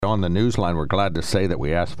On the Newsline, we're glad to say that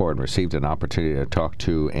we asked for and received an opportunity to talk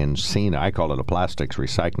to Encina. I call it a plastics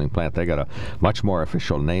recycling plant. They got a much more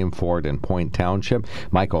official name for it in Point Township.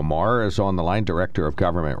 Michael Marr is on the line, Director of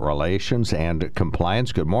Government Relations and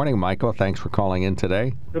Compliance. Good morning, Michael. Thanks for calling in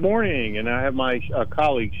today. Good morning, and I have my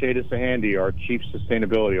colleague, Shada Sahandy, our Chief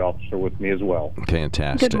Sustainability Officer, with me as well.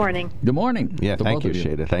 Fantastic. Good morning. Good morning. Yeah, thank you,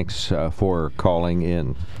 Shada. Thanks for calling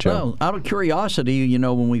in. Joe? Well, out of curiosity,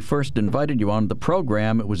 when we first invited you on the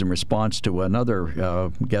program, it was in response to another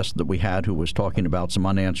guest that we had who was talking about some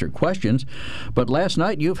unanswered questions. But last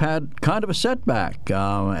night you've had kind of a setback,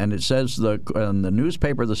 and it says in the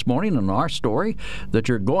newspaper this morning in our story that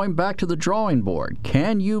you're going back to the drawing board.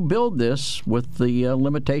 Can you build this with the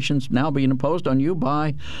limitations now being imposed on you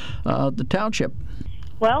by the township?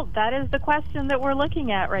 Well, that is the question that we're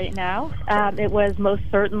looking at right now. It was most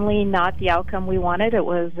certainly not the outcome we wanted. It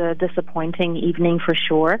was a disappointing evening for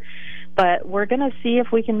sure. But we're going to see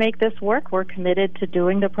if we can make this work. We're committed to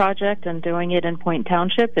doing the project and doing it in Point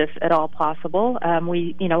Township, if at all possible.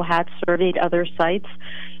 We, had surveyed other sites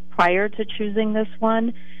prior to choosing this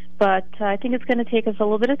one. But I think it's going to take us a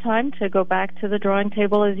little bit of time to go back to the drawing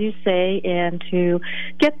table, as you say, and to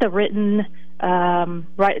get the written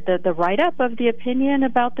the write-up of the opinion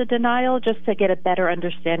about the denial, just to get a better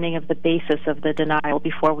understanding of the basis of the denial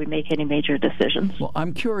before we make any major decisions. Well,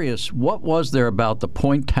 I'm curious, what was there about the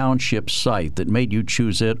Point Township site that made you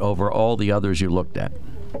choose it over all the others you looked at?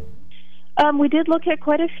 We did look at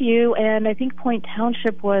quite a few, and I think Point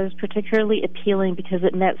Township was particularly appealing because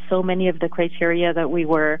it met so many of the criteria that we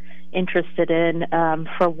were interested in.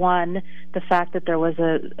 For one, the fact that there was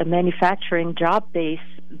a manufacturing job base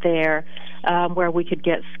there where we could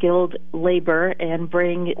get skilled labor and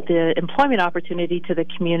bring the employment opportunity to the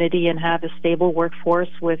community and have a stable workforce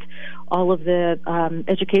with all of the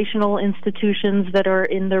educational institutions that are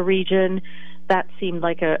in the region. That seemed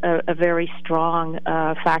like a very strong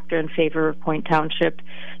factor in favor of Point Township.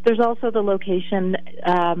 There's also the location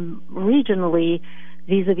regionally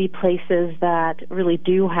vis-a-vis places that really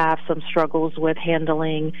do have some struggles with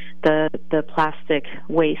handling the plastic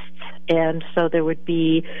wastes. And so there would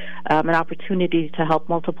be an opportunity to help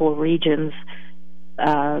multiple regions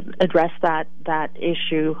address that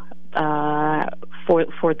issue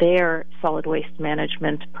for their solid waste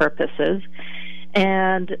management purposes.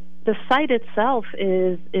 And the site itself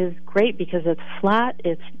is great because it's flat,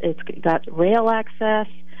 it's got rail access,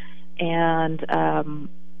 and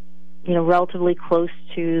relatively close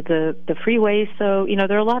to the freeway. So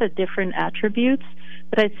there are a lot of different attributes,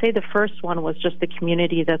 but I'd say the first one was just the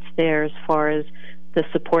community that's there as far as the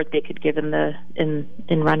support they could give in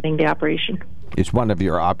running the operation. It's one of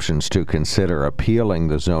your options to consider appealing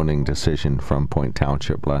the zoning decision from Point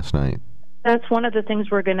Township last night. That's one of the things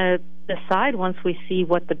we're going to decide once we see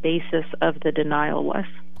what the basis of the denial was.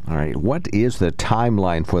 All right. What is the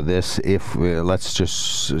timeline for this if, let's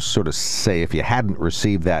just sort of say, if you hadn't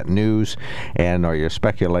received that news, and are you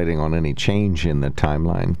speculating on any change in the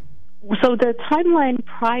timeline? So the timeline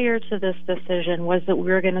prior to this decision was that we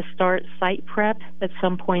were going to start site prep at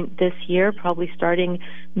some point this year, probably starting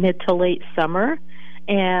mid to late summer.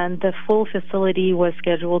 And the full facility was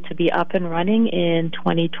scheduled to be up and running in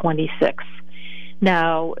 2026.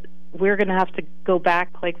 Now, we're going to have to go back,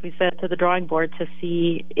 like we said, to the drawing board to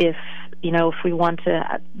see if we want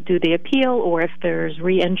to do the appeal or if there's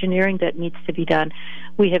re-engineering that needs to be done.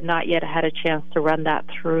 We have not yet had a chance to run that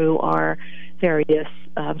through our various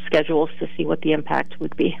schedules to see what the impact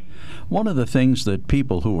would be. One of the things that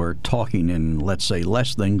people who are talking in, let's say,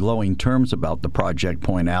 less than glowing terms about the project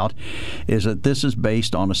point out is that this is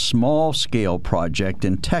based on a small-scale project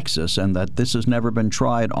in Texas and that this has never been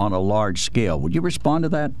tried on a large scale. Would you respond to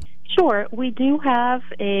that? Sure. We do have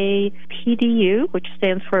a PDU, which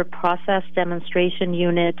stands for Process Demonstration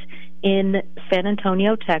Unit, in San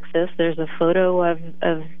Antonio, Texas. There's a photo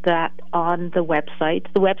of that on the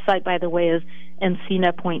website. The website, by the way, is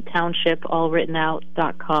Encina Point Township,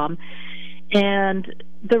 allwrittenout.com. And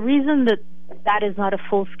the reason that is not a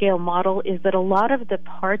full-scale model is that a lot of the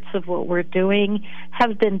parts of what we're doing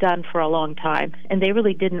have been done for a long time, and they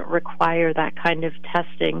really didn't require that kind of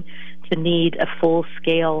testing to need a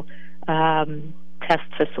full-scale test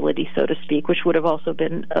facility, so to speak, which would have also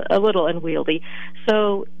been a little unwieldy.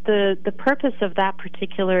 So the purpose of that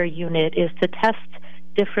particular unit is to test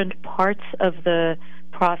different parts of the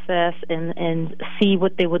process and see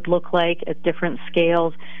what they would look like at different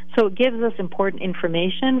scales. So it gives us important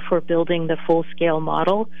information for building the full-scale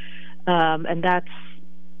model, and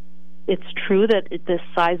it's true that this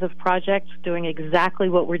size of project, doing exactly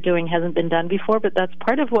what we're doing, hasn't been done before, but that's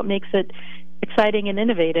part of what makes it exciting and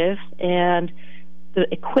innovative. And the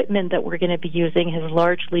equipment that we're going to be using has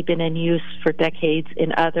largely been in use for decades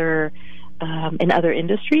in other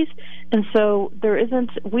industries, and so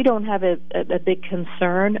we don't have a big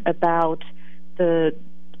concern about the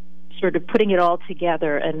sort of putting it all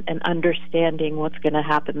together and understanding what's going to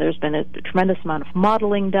happen. There's been a tremendous amount of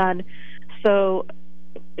modeling done, so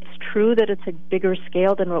it's true that it's a bigger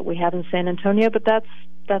scale than what we have in San Antonio, but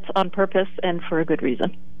that's on purpose and for a good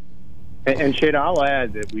reason. And Shada, I'll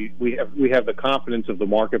add that we have the confidence of the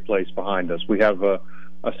marketplace behind us. We have a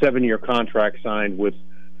 7-year contract signed with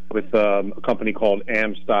a company called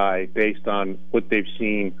AmSty based on what they've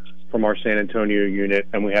seen from our San Antonio unit,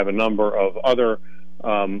 and we have a number of other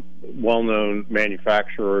well-known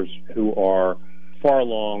manufacturers who are far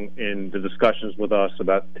along in the discussions with us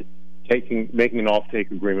about making an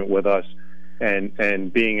offtake agreement with us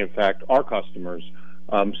and being, in fact, our customers.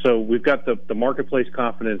 So we've got the marketplace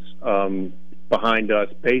confidence behind us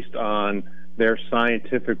based on their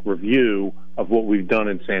scientific review of what we've done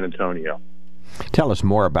in San Antonio. Tell us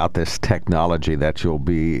more about this technology that you'll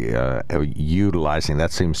be utilizing.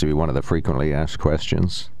 That seems to be one of the frequently asked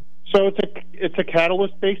questions. So it's a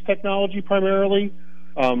catalyst-based technology primarily,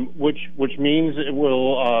 which means it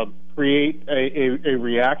will create a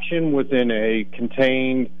reaction within a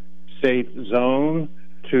contained, safe zone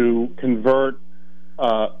to convert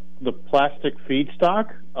the plastic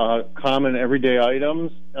feedstock, common everyday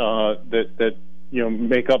items that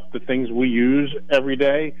make up the things we use every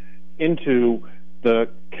day, into the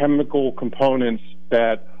chemical components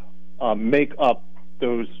that make up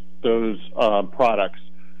those products.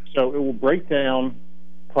 So it will break down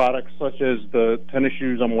products such as the tennis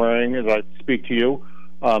shoes I'm wearing as I speak to you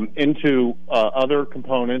into other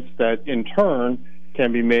components that in turn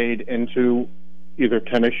can be made into either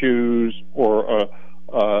tennis shoes or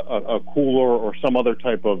a cooler or some other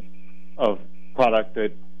type of product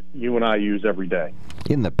that you and I use every day.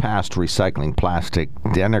 In the past, recycling plastic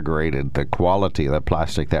denigrated the quality of the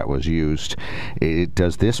plastic that was used.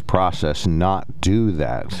 Does this process not do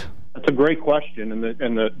that? That's a great question, and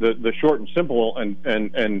the short and simple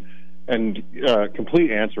and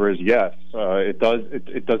complete answer is yes. It does.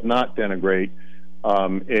 It does not denigrate.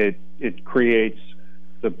 It creates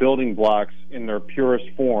the building blocks in their purest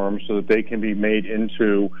form so that they can be made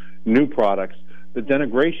into new products. The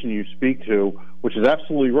denigration you speak to, which is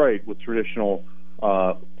absolutely right with traditional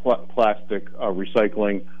plastic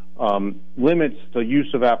recycling, limits the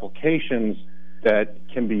use of applications that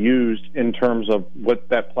can be used in terms of what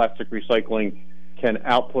that plastic recycling can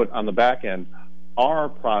output on the back end. Our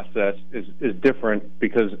process is different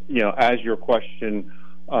because, as your question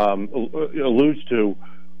alludes to,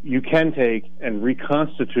 you can take and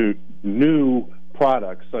reconstitute new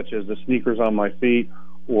products such as the sneakers on my feet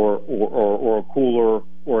or a cooler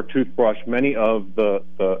or a toothbrush, many of the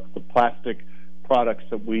plastic products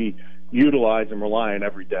that we utilize and rely on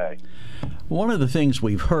every day. One of the things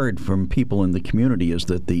we've heard from people in the community is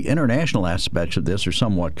that the international aspects of this are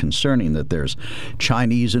somewhat concerning, that there's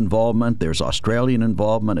Chinese involvement, there's Australian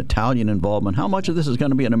involvement, Italian involvement. How much of this is going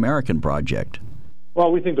to be an American project?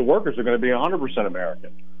 Well, we think the workers are going to be 100%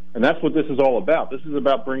 American, and that's what this is all about. This is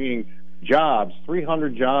about bringing jobs,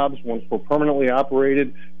 300 jobs once we're permanently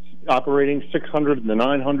operating 600 to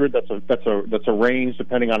 900. That's a range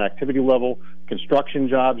depending on activity level. Construction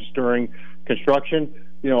jobs during construction.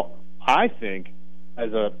 I think,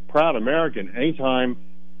 as a proud American, anytime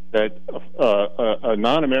that a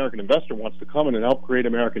non-American investor wants to come in and help create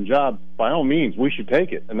American jobs, by all means, we should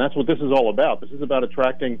take it. And that's what this is all about. This is about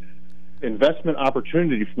attracting investment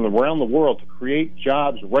opportunity from around the world to create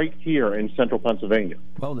jobs right here in central Pennsylvania.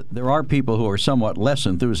 Well, there are people who are somewhat less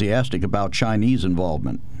enthusiastic about Chinese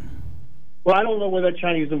involvement. Well, I don't know where that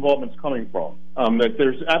Chinese involvement is coming from. That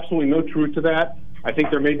there's absolutely no truth to that. I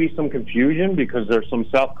think there may be some confusion because there's some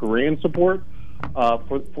South Korean support,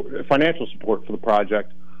 for financial support for the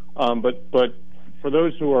project. But for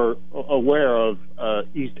those who are aware of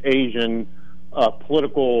East Asian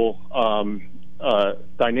political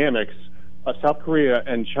dynamics, South Korea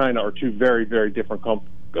and China are two very, very different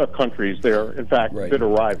countries. They're, in fact, bitter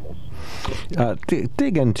rivals.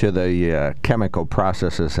 Dig into the chemical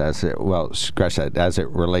processes as it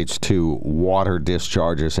relates to water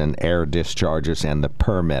discharges and air discharges and the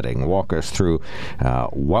permitting. Walk us through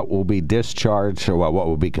what will be discharged, or what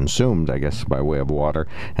will be consumed, I guess, by way of water,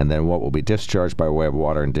 and then what will be discharged by way of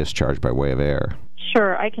water and discharged by way of air.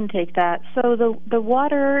 Sure, I can take that. So the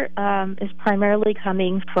water is primarily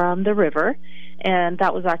coming from the river, and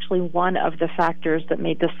that was actually one of the factors that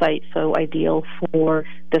made the site so ideal for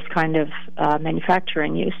this kind of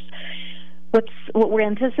manufacturing use. What we're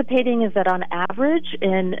anticipating is that on average,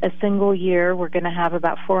 in a single year, we're going to have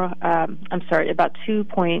about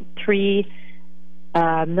 2.3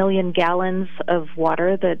 million gallons of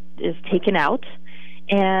water that is taken out,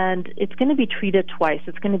 and it's going to be treated twice.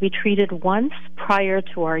 It's going to be treated once prior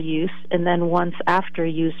to our use, and then once after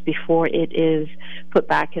use before it is put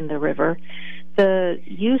back in the river. The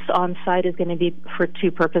use on site is going to be for two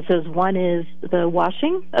purposes. One is the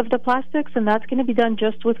washing of the plastics, and that's going to be done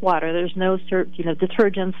just with water. There's no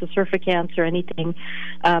detergents, the surfactants, or anything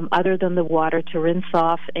other than the water to rinse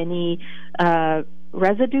off any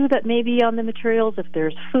residue that may be on the materials, if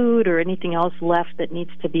there's food or anything else left that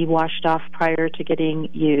needs to be washed off prior to getting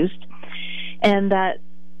used. And that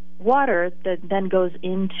water that then goes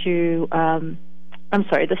into,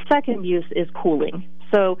 the second use is cooling.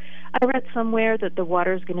 So I read somewhere that the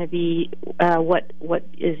water is going to be what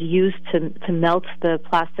is used to melt the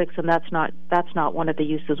plastics, and that's not one of the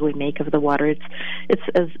uses we make of the water. It's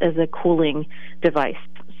as a cooling device.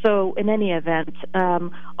 So in any event,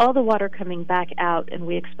 all the water coming back out, and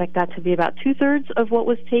we expect that to be about 2/3 of what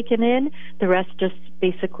was taken in. The rest just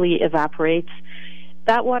basically evaporates.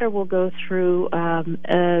 That water will go through a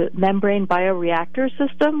membrane bioreactor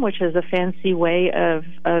system, which is a fancy way of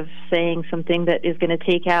saying something that is going to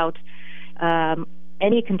take out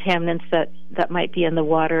any contaminants that might be in the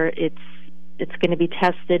water. It's going to be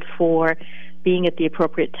tested for being at the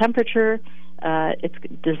appropriate temperature. It's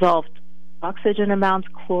dissolved oxygen amounts,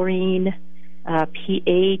 chlorine,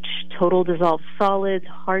 pH, total dissolved solids,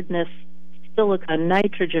 hardness, silica,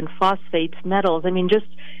 nitrogen, phosphates, metals. I mean, just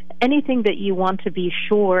anything that you want to be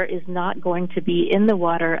sure is not going to be in the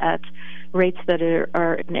water at rates that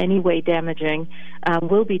are in any way damaging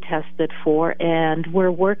will be tested for. And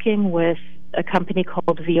we're working with a company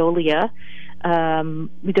called Veolia.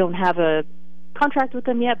 We don't have a contract with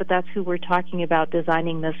them yet, but that's who we're talking about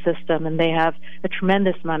designing this system, and they have a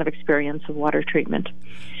tremendous amount of experience of water treatment.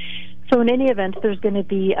 So in any event, there's going to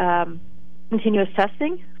be continuous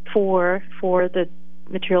testing for the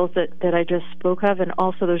materials that I just spoke of, and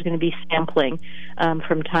also there's going to be sampling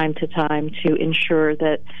from time to time to ensure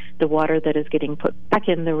that the water that is getting put back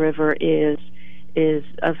in the river is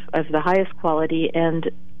of the highest quality. And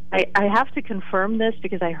I have to confirm this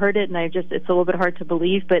because I heard it, and it's a little bit hard to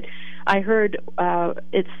believe, but I heard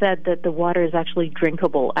it said that the water is actually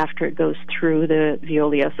drinkable after it goes through the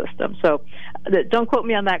Veolia system. So don't quote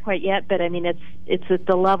me on that quite yet, but I mean it's at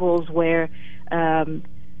the levels where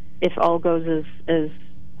if all goes as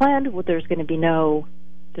planned, there's going to be no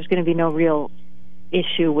real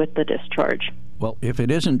issue with the discharge. Well, if it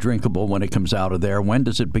isn't drinkable when it comes out of there, when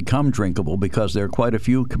does it become drinkable? Because there are quite a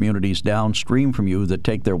few communities downstream from you that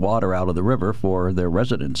take their water out of the river for their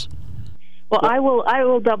residents. Well, I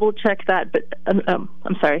will double check that, but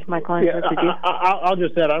I'm sorry, Michael. I'll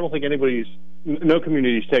just add, I don't think no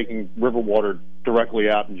community is taking river water directly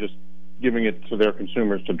out and just giving it to their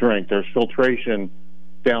consumers to drink. There's filtration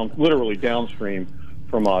literally downstream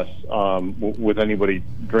from us with anybody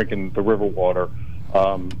drinking the river water.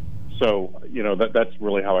 So, that's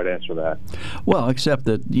really how I'd answer that. Well, except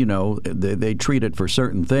that, they treat it for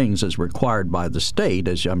certain things as required by the state,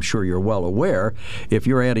 as I'm sure you're well aware. If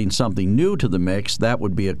you're adding something new to the mix, that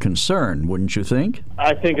would be a concern, wouldn't you think?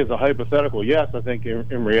 I think as a hypothetical, yes. I think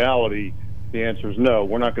in reality, the answer is no.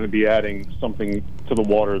 We're not going to be adding something to the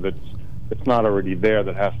water that's not already there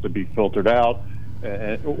that has to be filtered out.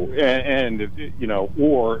 And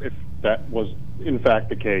or if that was in fact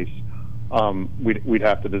the case, we'd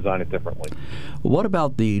have to design it differently. What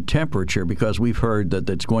about the temperature? Because we've heard that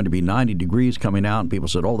it's going to be 90 degrees coming out, and people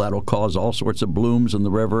said, that'll cause all sorts of blooms in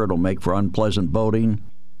the river. It'll make for unpleasant boating.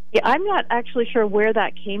 Yeah, I'm not actually sure where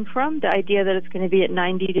that came from, the idea that it's going to be at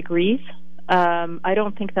 90 degrees. I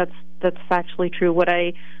don't think that's factually true. What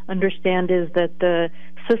I understand is that the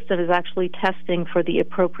system is actually testing for the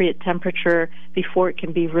appropriate temperature before it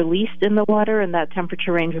can be released in the water, and that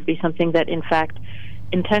temperature range would be something that, in fact,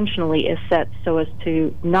 intentionally is set so as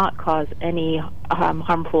to not cause any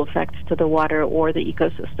harmful effects to the water or the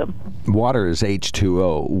ecosystem. Water is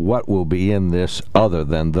H2O. What will be in this other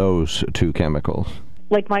than those two chemicals?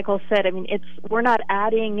 Like Michael said, I mean, we're not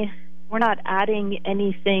adding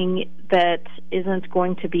anything that isn't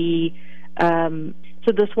going to be.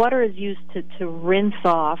 So this water is used to rinse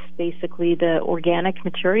off basically the organic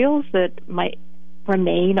materials that might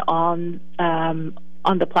remain on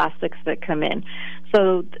the plastics that come in.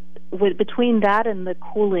 So between that and the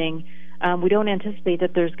cooling, we don't anticipate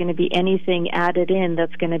that there's going to be anything added in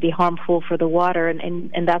that's going to be harmful for the water,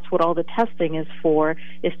 and that's what all the testing is for,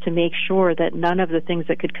 is to make sure that none of the things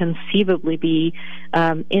that could conceivably be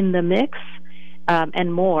in the mix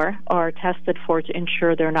and more are tested for to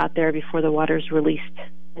ensure they're not there before the water is released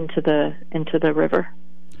into the river.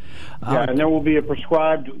 Yeah, and there will be a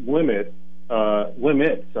prescribed limits,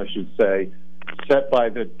 I should say, set by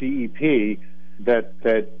the DEP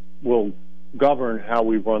that will govern how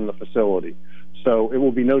we run the facility. So it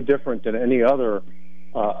will be no different than any other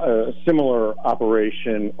similar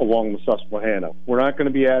operation along the Susquehanna. We're not going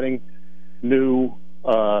to be adding new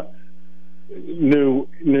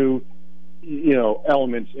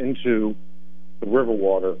elements into the river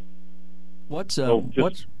water. What's going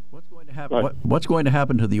to happen? What's going to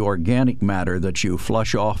happen to the organic matter that you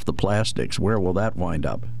flush off the plastics? Where will that wind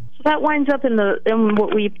up? So that winds up in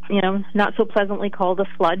what we not so pleasantly call the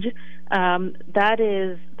sludge. That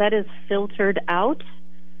is filtered out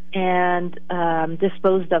and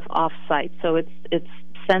disposed of off-site. So it's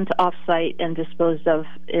sent off-site and disposed of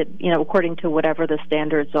it, according to whatever the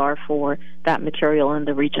standards are for that material in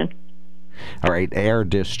the region. All right, air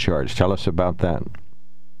discharge. Tell us about that.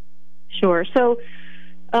 Sure. So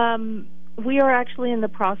we are actually in the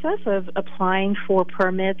process of applying for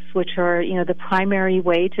permits, which are, the primary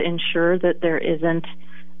way to ensure that there isn't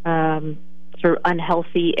sort of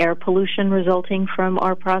unhealthy air pollution resulting from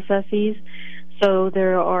our processes. So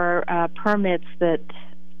there are permits that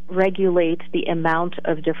regulate the amount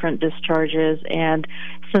of different discharges, and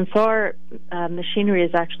since our machinery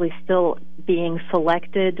is actually still being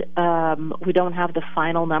selected, we don't have the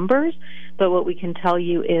final numbers, but what we can tell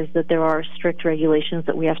you is that there are strict regulations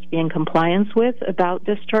that we have to be in compliance with about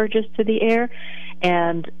discharges to the air,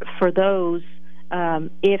 and for those,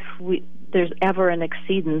 if there's ever an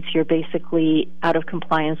exceedance, you're basically out of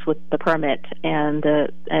compliance with the permit and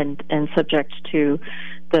subject to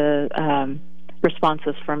the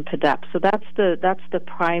responses from PDEP. So that's the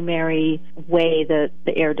primary way that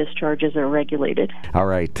the air discharges are regulated. All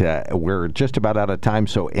right, we're just about out of time,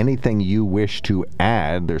 so anything you wish to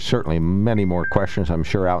add? There's certainly many more questions, I'm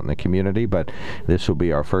sure, out in the community, but this will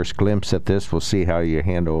be our first glimpse at this. We'll see how you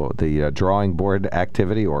handle the drawing board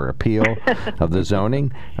activity or appeal of the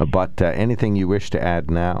zoning, but anything you wish to add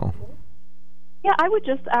now? Yeah, I would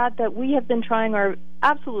just add that we have been trying our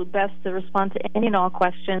absolute best to respond to any and all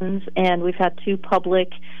questions, and we've had 2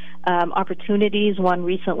 public opportunities, one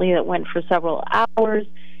recently that went for several hours,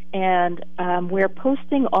 and we're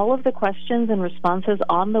posting all of the questions and responses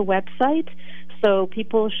on the website, so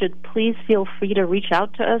people should please feel free to reach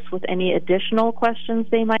out to us with any additional questions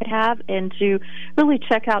they might have, and to really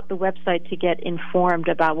check out the website to get informed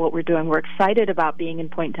about what we're doing. We're excited about being in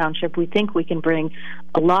Point Township. We think we can bring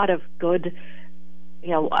a lot of good,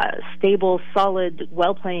 stable, solid,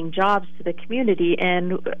 well-paying jobs to the community,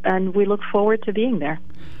 and we look forward to being there.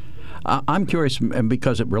 I'm curious, and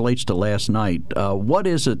because it relates to last night, what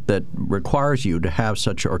is it that requires you to have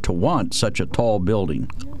to want such a tall building?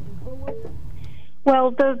 Well,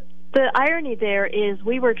 the irony there is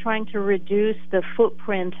we were trying to reduce the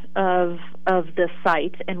footprint of the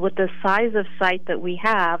site, and with the size of site that we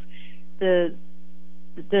have, the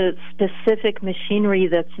specific machinery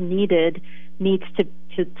that's needed needs to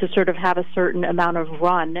sort of have a certain amount of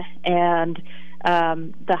run, and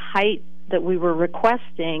the height that we were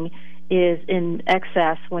requesting is in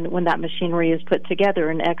excess, when that machinery is put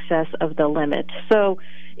together, in excess of the limit. So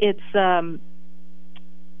it's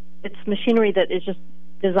machinery that is just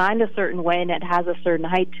designed a certain way, and it has a certain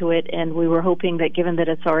height to it, and we were hoping that given that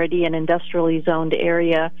it's already an industrially zoned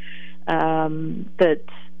area, that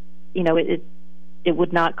it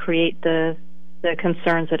would not create the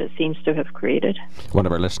concerns that it seems to have created. One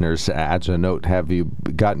of our listeners adds a note: have you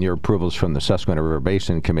gotten your approvals from the Susquehanna River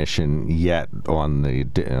Basin Commission yet on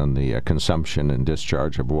the consumption and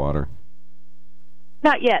discharge of water?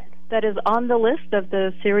 Not yet. That is on the list of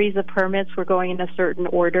the series of permits. We're going in a certain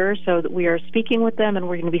order, so that we are speaking with them, and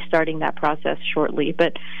we're going to be starting that process shortly.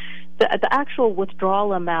 But the actual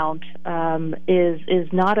withdrawal amount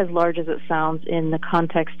is not as large as it sounds in the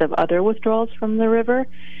context of other withdrawals from the river.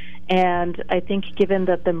 And I think given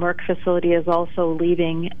that the Merck facility is also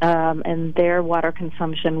leaving and their water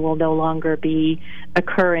consumption will no longer be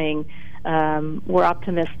occurring, we're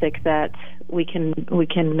optimistic that we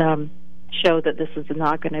can show that this is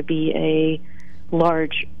not going to be a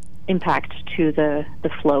large impact to the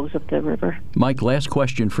flows of the river. Mike, last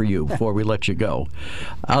question for you before we let you go.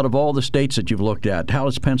 Out of all the states that you've looked at, how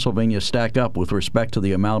does Pennsylvania stack up with respect to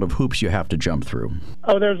the amount of hoops you have to jump through?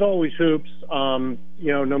 Oh, there's always hoops.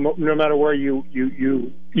 No matter where you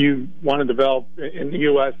want to develop in the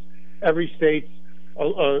U.S., every state's a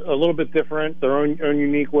little bit different, their own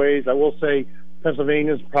unique ways. I will say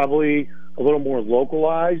Pennsylvania is probably a little more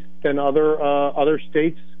localized than other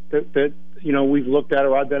states that we've looked at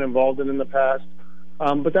or I've been involved in the past.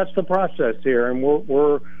 But that's the process here, and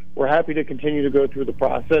we're happy to continue to go through the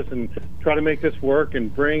process and try to make this work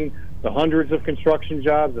and bring the hundreds of construction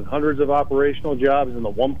jobs and hundreds of operational jobs and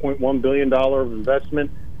the $1.1 billion of investment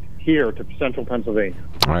here to central Pennsylvania.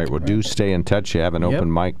 All right, well, do stay in touch. You have an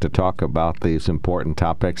open mic to talk about these important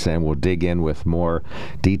topics, and we'll dig in with more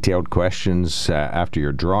detailed questions after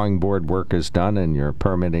your drawing board work is done and your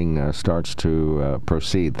permitting starts to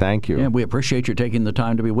proceed. Thank you. Yeah, we appreciate you taking the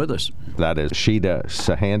time to be with us. That is Sheeta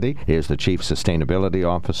Sahandi, is the Chief Sustainability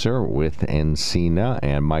Officer with Encina,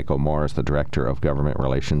 and Michael Moore is the Director of Government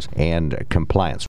Relations and Compliance.